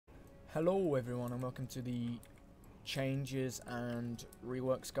Hello everyone and welcome to the changes and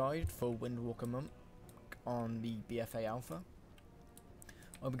reworks guide for WindWalker Monk on the BFA Alpha.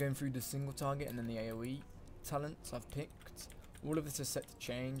 I'll be going through the single target and then the AoE talents I've picked. All of this is set to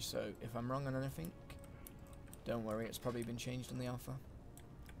change, so if I'm wrong on anything, don't worry, it's probably been changed on the Alpha.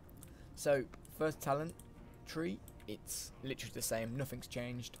 So, first talent tree, it's literally the same, nothing's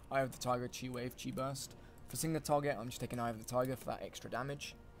changed. Eye of the Tiger, Chi Wave, Chi Burst. For single target, I'm just taking Eye of the Tiger for that extra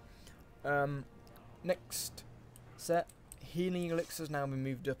damage. Next set, healing elixirs now been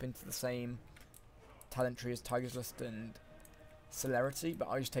moved up into the same talent tree as Tiger's Lust and Celerity, but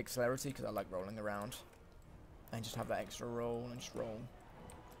I just take Celerity because I like rolling around and just have that extra roll and just roll.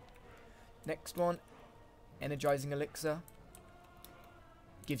 Next one, energizing elixir,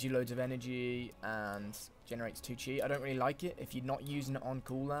 gives you loads of energy and generates 2 chi. I don't really like it. If you're not using it on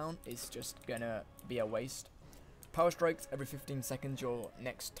cooldown, it's just gonna be a waste. Power strikes, every 15 seconds your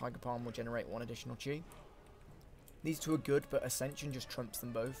next Tiger Palm will generate 1 additional chi. These two are good, but Ascension just trumps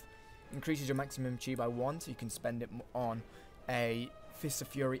them both. Increases your maximum chi by 1, so you can spend it on a Fist of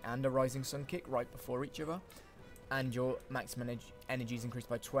Fury and a Rising Sun Kick right before each other. And your maximum energy is increased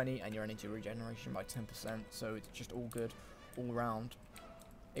by 20, and your energy regeneration by 10%, so it's just all good, all round.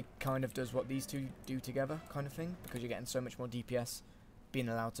 It kind of does what these two do together, kind of thing, because you're getting so much more DPS being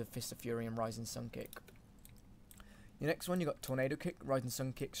allowed to Fist of Fury and Rising Sun Kick. The next one, you got Tornado Kick. Rising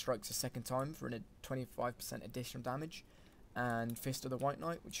Sun Kick strikes a second time for a 25% additional damage. And Fist of the White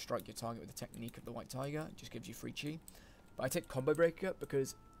Knight, which strike your target with the technique of the White Tiger. It just gives you free chi. But I take Combo Breaker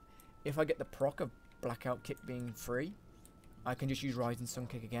because if I get the proc of Blackout Kick being free, I can just use Rising Sun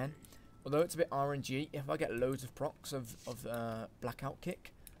Kick again. Although it's a bit RNG, if I get loads of procs of Blackout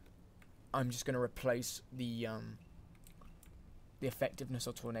Kick, I'm just going to replace the effectiveness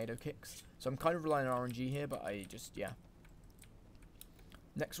of Tornado Kicks. So I'm kind of relying on RNG here, but I just, yeah.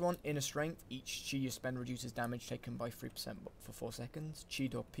 Next one, Inner Strength. Each chi you spend reduces damage taken by 3% for 4 seconds. Chi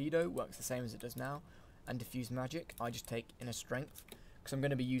Torpedo works the same as it does now. And Diffuse Magic, I just take Inner Strength, because I'm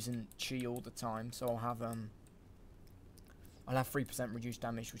going to be using chi all the time, so I'll have 3% reduced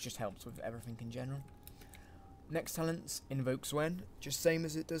damage, which just helps with everything in general. Next talents, Invoke Swen, just same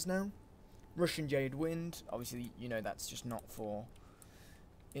as it does now. Russian Jade Wind, obviously, you know, that's just not for...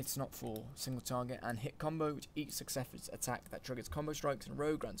 It's not for single target. And Hit Combo, which each successive attack that triggers combo strikes in a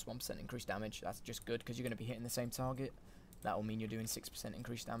row grants 1% increased damage. That's just good, because you're going to be hitting the same target. That will mean you're doing 6%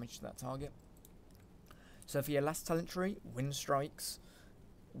 increased damage to that target. So for your last talent tree, Wind Strikes,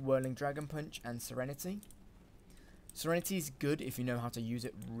 Whirling Dragon Punch, and Serenity. Serenity is good if you know how to use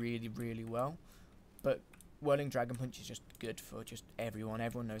it really, really well. But Whirling Dragon Punch is just good for just everyone.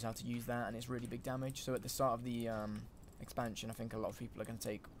 Everyone knows how to use that, and it's really big damage. So at the start of the expansion, I think a lot of people are going to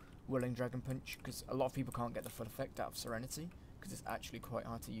take Whirling Dragon Punch, because a lot of people can't get the full effect out of Serenity, because it's actually quite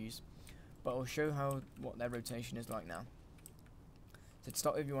hard to use. But I'll show what their rotation is like now. So to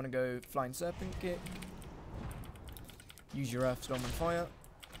start with, you want to go Flying Serpent Kick, use your Earth, Storm and Fire,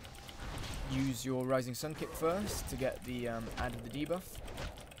 use your Rising Sun Kick first to get the add of the debuff,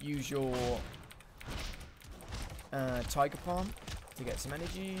 use your Tiger Palm to get some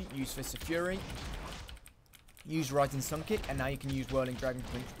energy, use Fist of Fury, use Rising Sun Kick, and now you can use Whirling Dragon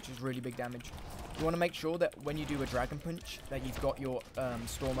Punch, which is really big damage. You want to make sure that when you do a Dragon Punch, that you've got your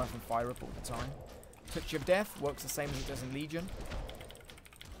Storm, Earth and Fire up all the time. Touch of Death works the same as it does in Legion.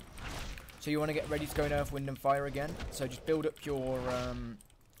 So you want to get ready to go in Earth, Wind and Fire again. So just build up your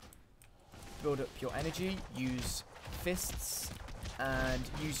energy, use Fists, and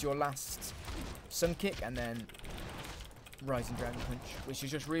use your last Sun Kick, and then Rising Dragon Punch, which is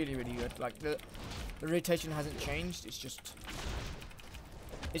just really, really good. Like the rotation hasn't changed. It's just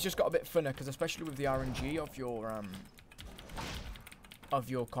got a bit funner, because especially with the RNG of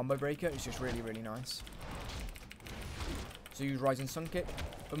your combo breaker, it's just really, really nice. So use Rising Sun Kick.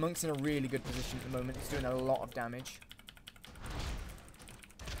 But Monk's in a really good position at the moment. He's doing a lot of damage.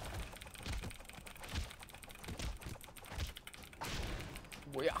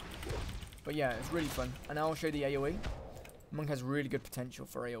 But yeah, it's really fun. And now I'll show you the AoE. Monk has really good potential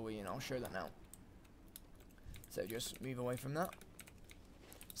for AoE, and I'll show that now. So just move away from that.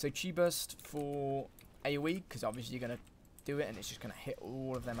 So Chi Burst for AoE, because obviously you're going to do it, and it's just going to hit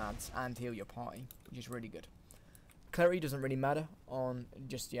all of them ads and heal your party, which is really good. Clarity doesn't really matter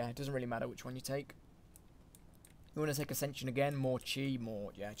it doesn't really matter which one you take. You want to take Ascension again, more Chi,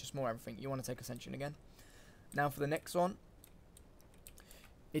 just more everything. You want to take Ascension again. Now for the next one,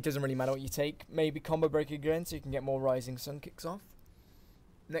 it doesn't really matter what you take. Maybe Combo Breaker again, so you can get more Rising Sun Kicks off.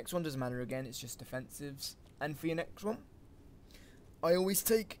 Next one doesn't matter again, it's just defensives. And for your next one, I always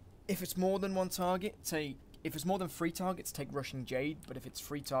take, if it's more than one target, take if it's more than 3 targets, take Rushing Jade, but if it's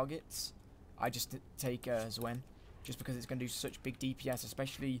 3 targets, I just take Zwen, just because it's going to do such big DPS,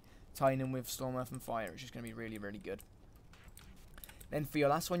 especially tying in with Storm, Earth and Fire. It's just going to be really, really good. Then for your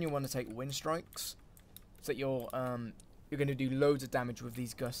last one, you'll want to take Wind Strikes, so that you're going to do loads of damage with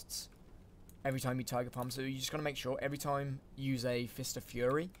these gusts every time you Tiger Palm. So you just got to make sure every time you use a Fist of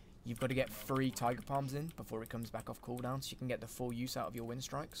Fury, you've got to get 3 Tiger Palms in before it comes back off cooldown, so you can get the full use out of your Wind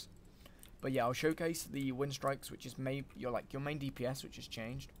Strikes. But yeah, I'll showcase the Wind Strikes, which is your main DPS, which has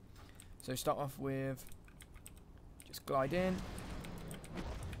changed. So start off with just glide in,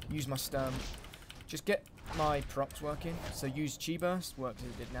 use my stun, just get my procs working. So use Chi Burst, works as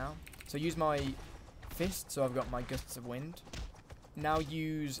it did now. So use my Fist, so I've got my Gusts of Wind. Now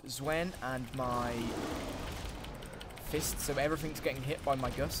use Zwen and my Fist, so everything's getting hit by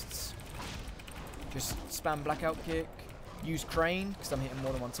my Gusts. Just spam Blackout Kick, use Crane, because I'm hitting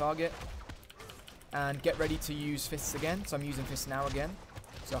more than one target. And get ready to use Fists again, so I'm using Fists now again.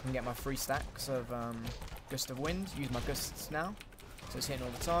 So I can get my 3 stacks of Gust of Wind, use my Gusts now. So it's hitting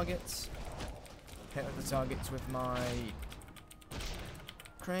all the targets. Hit all the targets with my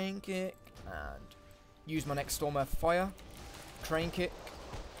Crane Kick, and use my next Storm Earth Fire. Crane Kick.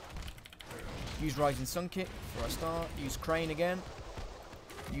 Use Rising Sun Kick before I start. Use Crane again.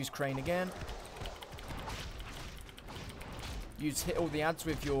 Use Crane again. Hit all the adds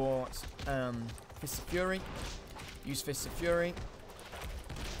with your Fist of Fury. Use Fist of Fury.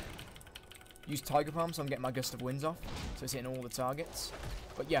 Use Tiger Palm, so I'm getting my Gust of Winds off. So it's hitting all the targets.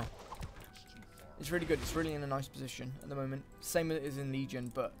 But yeah, it's really good. It's really in a nice position at the moment. Same as it is in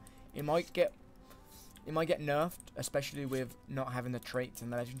Legion, but it might get nerfed, especially with not having the traits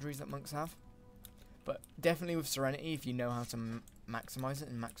and the legendaries that monks have. But definitely with Serenity, if you know how to maximize it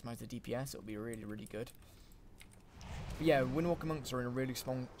and maximize the DPS, it'll be really, really good. But yeah, WindWalker monks are in a really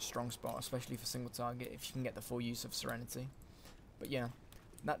strong spot, especially for single target, if you can get the full use of Serenity. But yeah,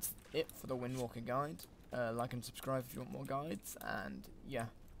 that's it for the WindWalker guide. Like and subscribe if you want more guides, and yeah,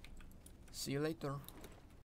 see you later.